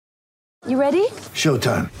You ready?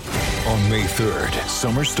 Showtime. On May 3rd,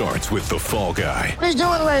 summer starts with The Fall Guy. Let's do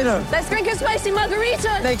it later. Let's drink a spicy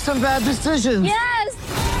margarita. Make some bad decisions. Yes!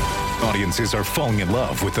 Audiences are falling in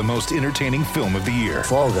love with the most entertaining film of the year.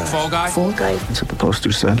 Fall Guy. Fall Guy? Fall guy. That's what the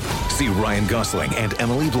poster said. See Ryan Gosling and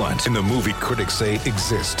Emily Blunt in the movie critics say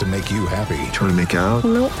exists to make you happy. Trying to make it out?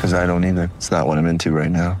 Nope. Because I don't either. It's not what I'm into right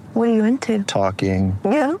now. What are you into? Talking.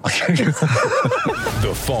 Yeah.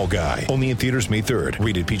 The Fall Guy. Only in theaters May 3rd.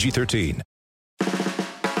 Rated PG-13.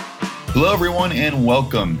 Hello, everyone, and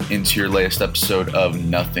welcome into your latest episode of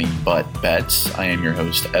Nothing But Bets. I am your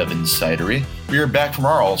host, Evan Sidery. We are back from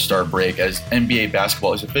our All-Star break as NBA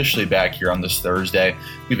basketball is officially back here on this Thursday.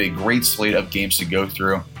 We have a great slate of games to go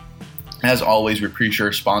through. As always, we appreciate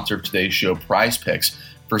our sponsor of today's show, Prize Picks,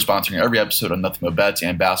 for sponsoring every episode on Nothing But Bets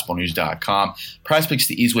and BasketballNews.com. Prize Picks is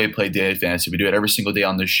the easy way to play daily fantasy. We do it every single day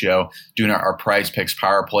on this show, doing our Prize Picks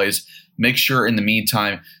power plays. Make sure in the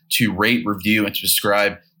meantime to rate, review, and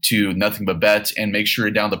subscribe to Nothing But Bets, and make sure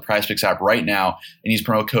to download the Prize Picks app right now and use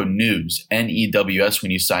promo code NEWS, N-E-W-S, when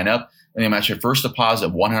you sign up, and they match your first deposit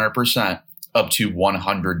of 100% up to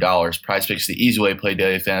 $100. Prize Picks is the easy way to play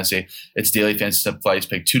daily fantasy. It's daily fantasy simplified.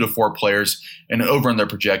 Pick 2 to 4 players and over on their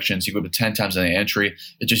projections. You go up to 10 times on the entry.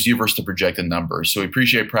 It's just you versus the projected numbers. So we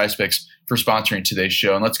appreciate Prize Picks for sponsoring today's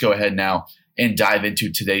show. And let's go ahead now and dive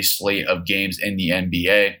into today's slate of games in the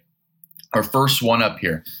NBA. Our first one up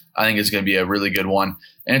here, I think, is going to be a really good one,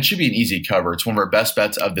 and it should be an easy cover. It's one of our best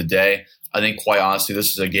bets of the day. I think, quite honestly,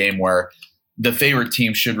 this is a game where the favorite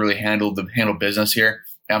team should really handle business here.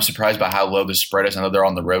 And I'm surprised by how low the spread is. I know they're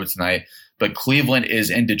on the road tonight, but Cleveland is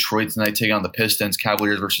in Detroit tonight taking on the Pistons.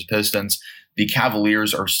 Cavaliers versus Pistons. The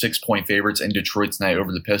Cavaliers are 6-point favorites in Detroit tonight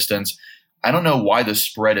over the Pistons. I don't know why the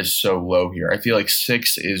spread is so low here. I feel like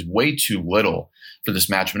 6 is way too little for this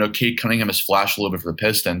matchup. I know Cade Cunningham has flashed a little bit for the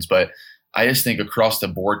Pistons, but I just think across the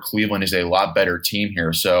board, Cleveland is a lot better team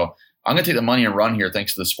here. So I'm going to take the money and run here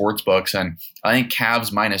thanks to the sports books. And I think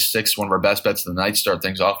Cavs -6, one of our best bets of the night, start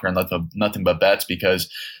things off here on Nothing But Bets, because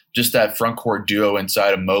just that front court duo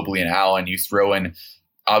inside of Mobley and Allen, you throw in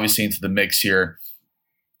obviously into the mix here.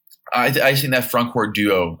 I think that front court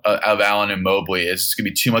duo of Allen and Mobley is going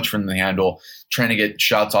to be too much for them to handle, trying to get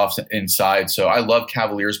shots off inside. So I love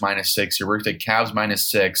Cavaliers -6 here. We're going to take Cavs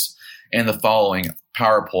 -6 and the following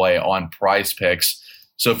power play on Prize Picks.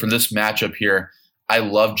 So for this matchup here, I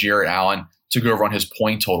love Jarrett Allen to go over on his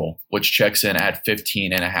point total, which checks in at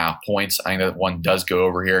 15.5 points. I think that one does go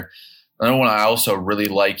over here. Another one I also really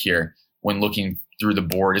like here when looking through the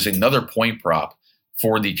board is another point prop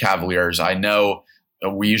for the Cavaliers. I know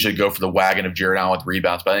we usually go for the wagon of Jarrett Allen with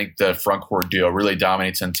rebounds, but I think the front court duo really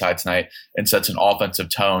dominates inside tonight and sets an offensive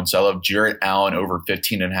tone. So I love Jarrett Allen over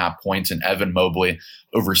 15.5 points and Evan Mobley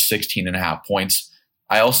over 16.5 points.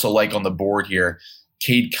 I also like on the board here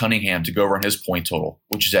Cade Cunningham to go over on his point total,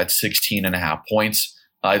 which is at 16.5 points.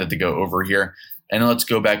 I like that to go over here. And then let's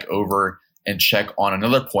go back over and check on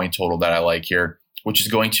another point total that I like here, which is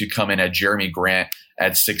going to come in at Jeremy Grant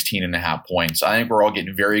at 16.5 points. I think we're all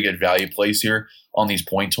getting very good value plays here on these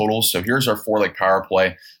point totals. So here's our 4-leg power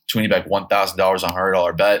play, $20 back $1,000 on a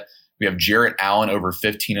 $100 bet. We have Jarrett Allen over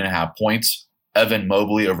 15.5 points, Evan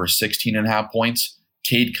Mobley over 16.5 points,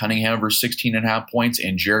 Cade Cunningham over 16.5 points,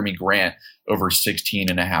 and Jeremy Grant over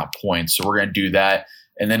 16.5 points. So we're going to do that.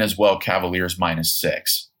 And then as well, Cavaliers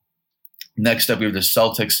 -6. Next up, we have the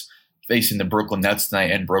Celtics facing the Brooklyn Nets tonight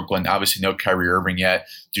in Brooklyn. Obviously, no Kyrie Irving yet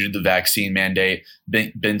due to the vaccine mandate.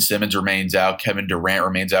 Ben Simmons remains out. Kevin Durant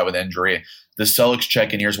remains out with injury. The Celtics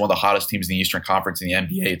check in here is one of the hottest teams in the Eastern Conference in the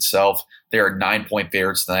NBA itself. They are 9-point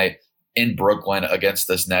favorites tonight in Brooklyn against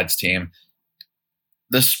this Nets team.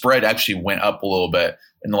 The spread actually went up a little bit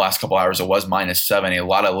in the last couple hours. It was -7. A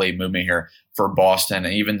lot of late movement here for Boston.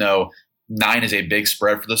 And even though 9 is a big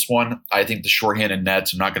spread for this one, I think the shorthanded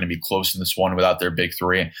Nets are not going to be close in this one without their big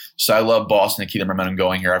three. So I love Boston to keep their momentum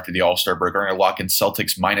going here after the All-Star break. We're going to lock in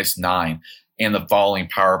Celtics -9 and the following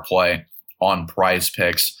power play on Prize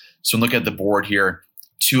Picks. So look at the board here.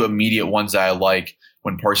 2 immediate ones that I like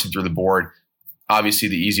when parsing through the board. Obviously,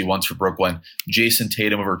 the easy ones for Brooklyn. Jason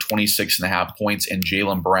Tatum over 26.5 points and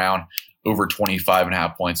Jaylen Brown over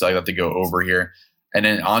 25.5 points. I like that to go over here. And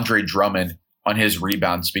then Andre Drummond on his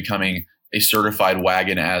rebounds becoming a certified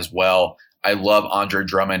wagon as well. I love Andre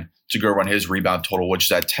Drummond to go over on his rebound total, which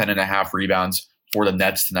is at 10.5 rebounds for the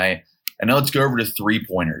Nets tonight. And now let's go over to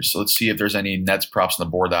 3-pointers. So let's see if there's any Nets props on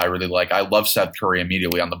the board that I really like. I love Seth Curry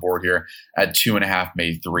immediately on the board here at 2.5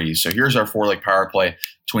 made 3. So here's our 4-leg power play,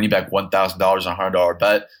 20 back $1,000 on a $100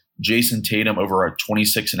 bet. Jason Tatum over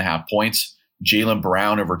 26.5 points. Jaylen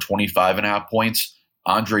Brown over 25.5 points.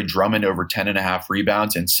 Andre Drummond over 10.5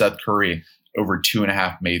 rebounds. And Seth Curry over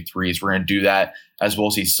 2.5 made threes. We're going to do that, as well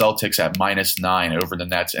as the Celtics at -9 over the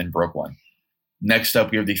Nets in Brooklyn. Next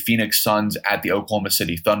up, we have the Phoenix Suns at the Oklahoma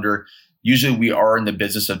City Thunder. Usually we are in the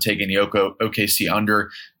business of taking the OKC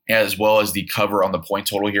under as well as the cover on the point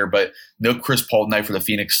total here, but no Chris Paul tonight for the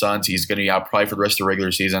Phoenix Suns. He's going to be out probably for the rest of the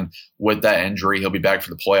regular season with that injury. He'll be back for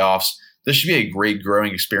the playoffs. This should be a great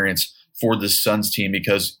growing experience for the Suns team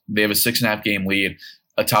because they have a 6.5 game lead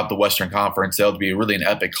atop the Western Conference. That'll be really an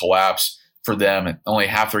epic collapse for them. And only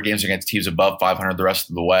half their games are against teams above 500 the rest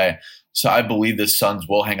of the way. So I believe the Suns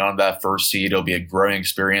will hang on to that first seed. It'll be a growing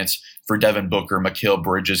experience for Devin Booker, Mikal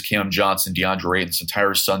Bridges, Cam Johnson, DeAndre Ayton, this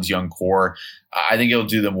entire Suns young core. I think it'll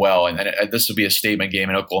do them well. And this will be a statement game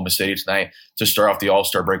in Oklahoma City tonight to start off the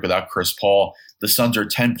All-Star break without Chris Paul. The Suns are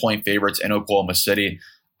 10-point favorites in Oklahoma City.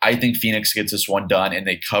 I think Phoenix gets this one done and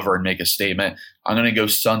they cover and make a statement. I'm going to go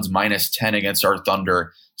Suns -10 against our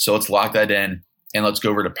Thunder. So let's lock that in. And let's go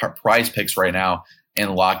over to Prize Picks right now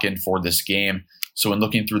and lock in for this game. So when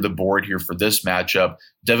looking through the board here for this matchup,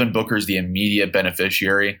 Devin Booker is the immediate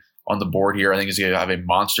beneficiary on the board here. I think he's going to have a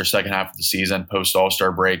monster second half of the season post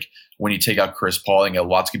All-Star break. When you take out Chris Paul, I think a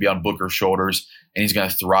lot's going to be on Booker's shoulders, and he's going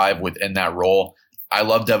to thrive within that role. I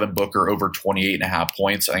love Devin Booker over 28.5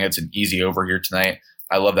 points. I think it's an easy over here tonight.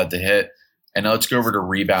 I love that to hit. And now let's go over to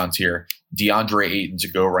rebounds here. DeAndre Ayton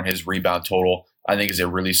to go over on his rebound total, I think is a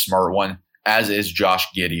really smart one, as is Josh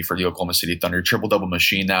Giddey for the Oklahoma City Thunder. Triple-double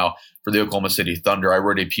machine now for the Oklahoma City Thunder. I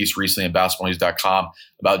wrote a piece recently at basketballnews.com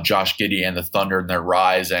about Josh Giddey and the Thunder and their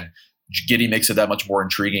rise, and Giddey makes it that much more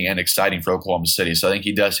intriguing and exciting for Oklahoma City. So I think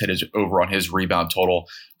he does hit his over on his rebound total.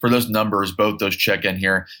 For those numbers, both those check in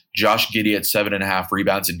here. Josh Giddey at 7.5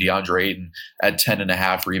 rebounds and DeAndre Ayton at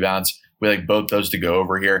 10.5 rebounds. We like both those to go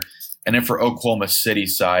over here. And then for Oklahoma City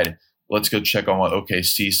side, let's go check on what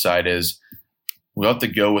OKC side is. We'll have to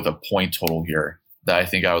go with a point total here that I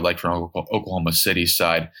think I would like from Oklahoma City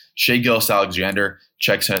side. Shai Gilgeous-Alexander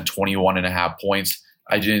checks in at 21.5 points.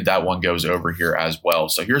 I do think that one goes over here as well.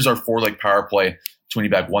 So here's our 4-leg power play to win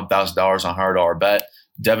you back $1,000 on $100 bet.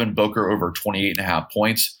 Devin Booker over 28.5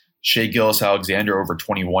 points. Shai Gilgeous-Alexander over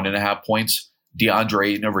 21.5 points. DeAndre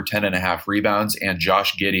Ayton over 10.5 rebounds. And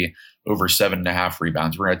Josh Giddey over 7.5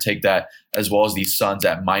 rebounds. We're going to take that as well as the Suns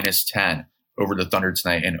at -10 over the Thunder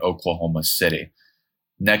tonight in Oklahoma City.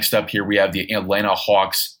 Next up here, we have the Atlanta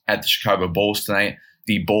Hawks at the Chicago Bulls tonight.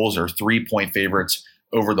 The Bulls are 3-point favorites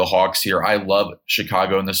over the Hawks here. I love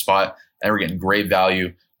Chicago in this spot, and we're getting great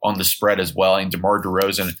value on the spread as well. And DeMar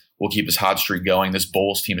DeRozan will keep his hot streak going. This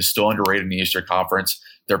Bulls team is still underrated in the Eastern Conference.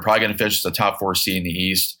 They're probably going to finish as the top 4 seed in the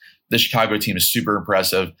East. The Chicago team is super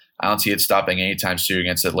impressive. I don't see it stopping anytime soon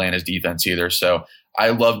against Atlanta's defense either. So I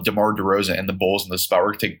love DeMar DeRozan and the Bulls in this spot.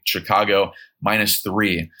 We're going to take Chicago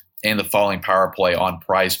 -3 and the following power play on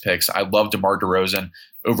Prize Picks. I love DeMar DeRozan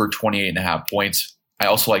over 28.5 points. I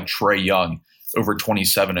also like Trae Young over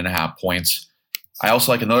 27.5 points. I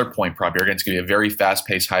also like another point prop here. It's going to be a very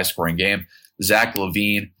fast-paced, high-scoring game. Zach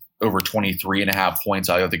LaVine over 23.5 points.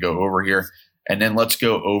 I have to go over here. And then let's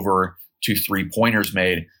go over to 3-pointers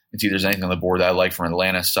made and see if there's anything on the board that I like from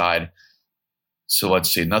Atlanta's side. So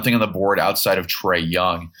let's see. Nothing on the board outside of Trae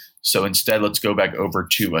Young. So instead, let's go back over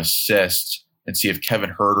to assists and see if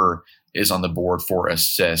Kevin Huerter is on the board for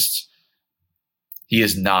assists. He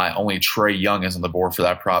is not. Only Trae Young is on the board for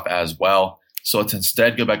that prop as well. So let's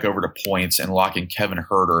instead go back over to points and lock in Kevin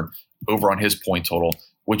Huerter over on his point total,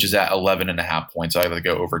 which is at 11.5 points. I have to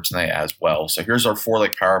go over tonight as well. So here's our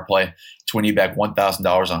 4-leg power play to win you back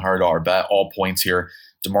 $1,000 on $100 bet. All points here.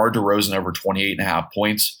 DeMar DeRozan over 28.5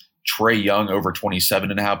 points. Trae Young over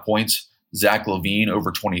 27.5 points. Zach LaVine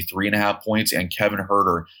over 23.5 points. And Kevin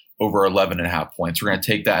Huerter over 11.5 points. We're going to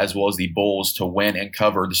take that as well as the Bulls to win and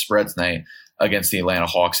cover the spread tonight against the Atlanta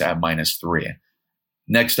Hawks at -3.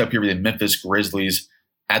 Next up here, we have the Memphis Grizzlies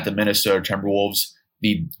at the Minnesota Timberwolves.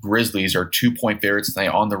 The Grizzlies are 2-point favorites tonight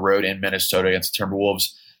on the road in Minnesota against the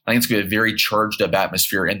Timberwolves. I think it's going to be a very charged up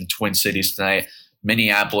atmosphere in the Twin Cities tonight.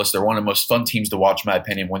 Minneapolis, they're one of the most fun teams to watch, in my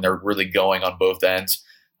opinion, when they're really going on both ends.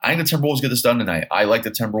 I think the Timberwolves get this done tonight. I like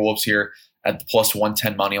the Timberwolves here at the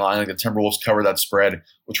 +110 money line. I think the Timberwolves cover that spread,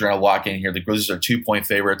 which we're going to lock in here. The Grizzlies are 2-point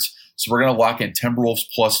favorites. So we're going to lock in Timberwolves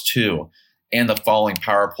 +2 and the following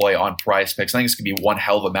power play on Prize Picks. I think it's going to be one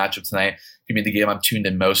hell of a matchup tonight. Give me the game I'm tuned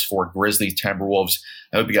in most for, Grizzlies Timberwolves.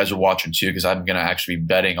 I hope you guys are watching too, because I'm going to actually be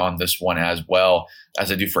betting on this one as well,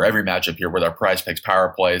 as I do for every matchup here with our Prize Picks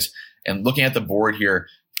power plays. And looking at the board here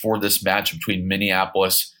for this match between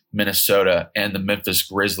Minneapolis, Minnesota, and the Memphis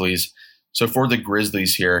Grizzlies. So for the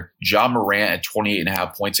Grizzlies here, Ja Morant at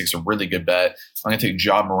 28.5 points is a really good bet. I'm going to take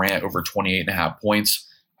Ja Morant over 28.5 points.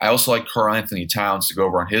 I also like Karl Anthony Towns to go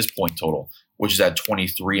over on his point total, which is at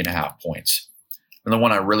 23.5 points. And the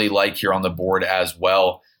one I really like here on the board as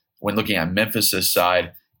well, when looking at Memphis'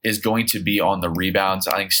 side, is going to be on the rebounds.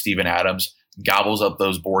 I think Steven Adams gobbles up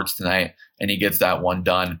those boards tonight, and he gets that one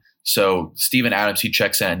done. So Steven Adams, he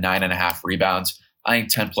checks in at 9.5 rebounds. I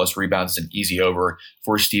think 10-plus rebounds is an easy over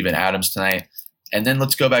for Steven Adams tonight. And then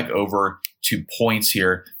let's go back over to points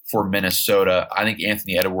here for Minnesota. I think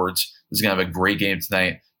Anthony Edwards is going to have a great game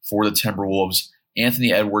tonight for the Timberwolves.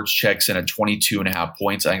 Anthony Edwards checks in at 22.5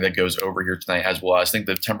 points. I think that goes over here tonight as well. I think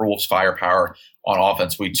the Timberwolves' firepower on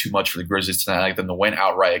offense will be too much for the Grizzlies tonight. I like them to win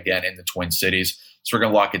outright again in the Twin Cities. So we're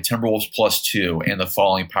going to lock in Timberwolves +2 and the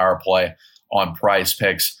following power play on Prize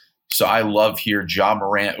Picks. So I love here Ja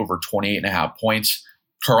Morant over 28.5 points,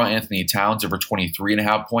 Karl Anthony Towns over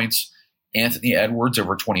 23.5 points, Anthony Edwards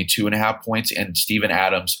over 22.5 points, and Steven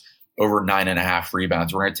Adams over 9.5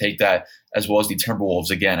 rebounds. We're going to take that as well as the Timberwolves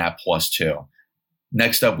again at +2.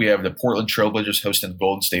 Next up, we have the Portland Trailblazers hosting the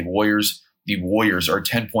Golden State Warriors. The Warriors are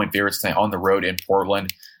 10-point favorites tonight on the road in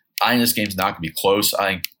Portland. I think this game's not going to be close. I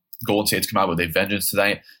think Golden State's come out with a vengeance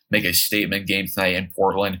tonight, make a statement game tonight in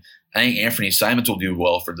Portland. I think Anthony Simons will do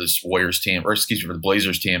well for this Warriors team, for the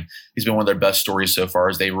Blazers team. He's been one of their best stories so far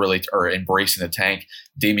as they really are embracing the tank.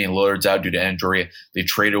 Damian Lillard's out due to injury. They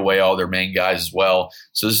traded away all their main guys as well.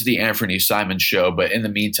 So this is the Anthony Simons show. But in the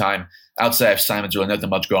meantime, outside of Simons, really nothing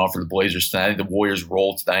much going on for the Blazers tonight. I think the Warriors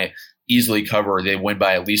roll tonight, easily cover. They win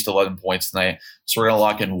by at least 11 points tonight. So we're going to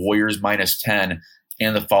lock in Warriors -10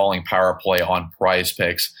 and the following power play on Prize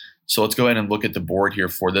Picks. So let's go ahead and look at the board here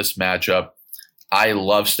for this matchup. I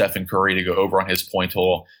love Stephen Curry to go over on his point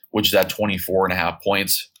total, which is at 24.5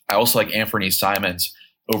 points. I also like Anthony Simons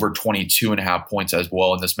over 22.5 points as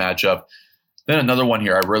well in this matchup. Then another one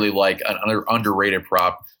here I really like, another underrated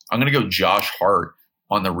prop. I'm going to go Josh Hart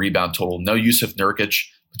on the rebound total. No Yusuf Nurkic,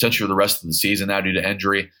 potentially for the rest of the season now due to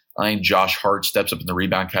injury. I think Josh Hart steps up in the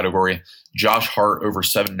rebound category. Josh Hart over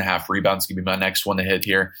 7.5 rebounds is going to be my next one to hit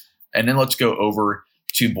here. And then let's go over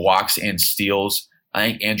to blocks and steals. I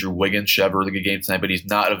think Andrew Wiggins should have a really good game tonight, but he's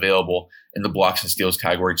not available in the blocks and steals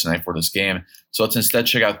category tonight for this game. So let's instead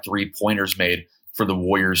check out 3-pointers made for the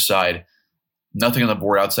Warriors side. Nothing on the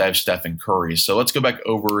board outside of Stephen Curry. So let's go back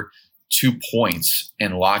over 2 points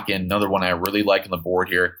and lock in another one I really like on the board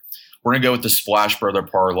here. We're going to go with the Splash Brother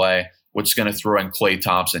parlay, which is going to throw in Klay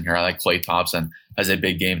Thompson here. I like Klay Thompson has a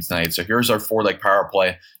big game tonight. So here's our 4-leg power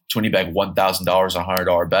play, 20-bag $1,000,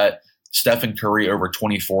 $100 bet. Stephen Curry over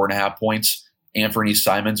 24.5 points. Anthony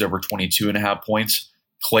Simons over 22.5 points.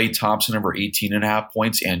 Klay Thompson over 18.5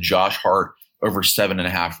 points. And Josh Hart over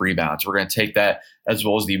 7.5 rebounds. We're going to take that as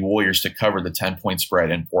well as the Warriors to cover the 10-point spread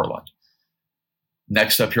in Portland.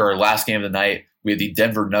 Next up here, our last game of the night, we have the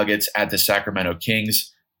Denver Nuggets at the Sacramento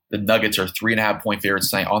Kings. The Nuggets are 3.5-point favorites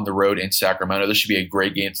tonight on the road in Sacramento. This should be a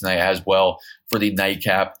great game tonight as well for the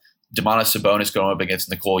nightcap. Domantas Sabonis going up against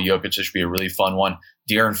Nikola Jokic. This should be a really fun one.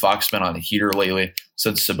 De'Aaron Fox has been on the heater lately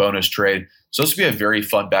since Sabonis trade. So this will be a very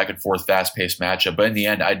fun back-and-forth, fast-paced matchup. But in the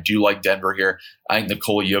end, I do like Denver here. I think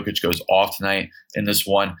Nikola Jokic goes off tonight in this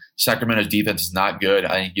one. Sacramento's defense is not good.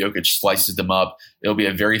 I think Jokic slices them up. It'll be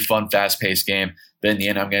a very fun, fast-paced game. But in the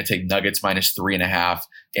end, I'm going to take Nuggets -3.5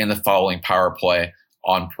 and the following power play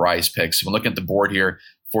on Prize Picks. So when looking at the board here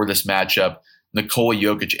for this matchup, Nikola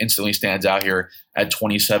Jokic instantly stands out here at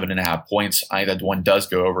 27.5 points. I think that one does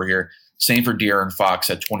go over here. Same for De'Aaron Fox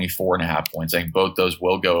at 24.5 points. I think both those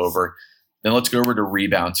will go over. Then let's go over to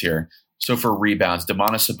rebounds here. So for rebounds,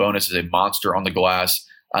 Domantas Sabonis is a monster on the glass.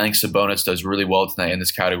 I think Sabonis does really well tonight in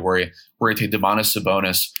this category. We're going to take Domantas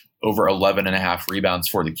Sabonis over 11.5 rebounds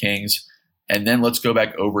for the Kings. And then let's go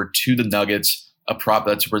back over to the Nuggets, a prop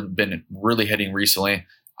that's been really hitting recently.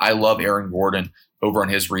 I love Aaron Gordon over on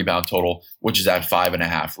his rebound total, which is at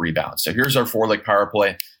 5.5 rebounds. So here's our 4-leg power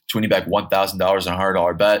play, 20-back $1,000 and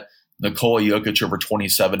 $100 bet. Nikola Jokic over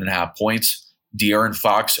 27.5 points. De'Aaron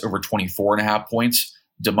Fox over 24.5 points.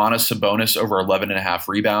 Domantas Sabonis over 11.5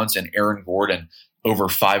 rebounds. And Aaron Gordon over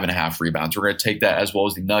 5.5 rebounds. We're going to take that as well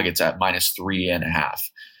as the Nuggets at -3.5.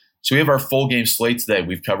 So we have our full game slate today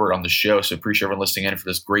we've covered on the show. So appreciate everyone listening in for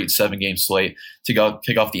this great 7-game slate to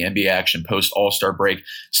kick off the NBA action post All-Star break.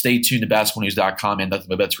 Stay tuned to basketballnews.com and Nothing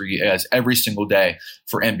But Bets for you guys every single day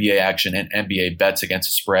for NBA action and NBA bets against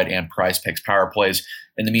the spread and Prize Picks power plays.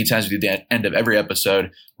 In the meantime, as we do the end of every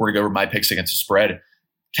episode, we're going to go over my picks against the spread.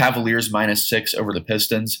 Cavaliers -6 over the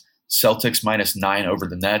Pistons. Celtics -9 over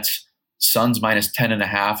the Nets. Suns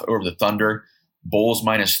 -10.5 over the Thunder. Bulls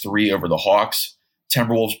 -3 over the Hawks.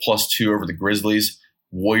 Timberwolves +2 over the Grizzlies,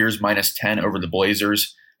 Warriors -10 over the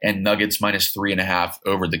Blazers, and Nuggets -3.5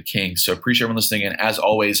 over the Kings. So appreciate everyone listening. And as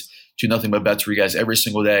always, do nothing but bets for you guys every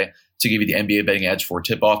single day to give you the NBA betting edge for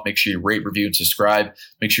tip-off. Make sure you rate, review, and subscribe.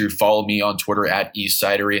 Make sure you follow me on Twitter at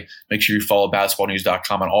eSidery. Make sure you follow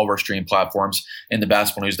basketballnews.com on all of our streaming platforms and the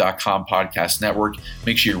basketballnews.com podcast network.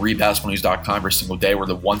 Make sure you read basketballnews.com every single day. We're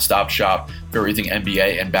the one-stop shop for everything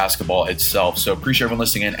NBA and basketball itself. So appreciate everyone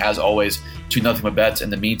listening in, as always, to Nothing But Bets. In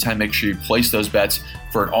the meantime, make sure you place those bets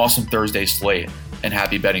for an awesome Thursday slate, and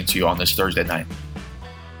happy betting to you on this Thursday night.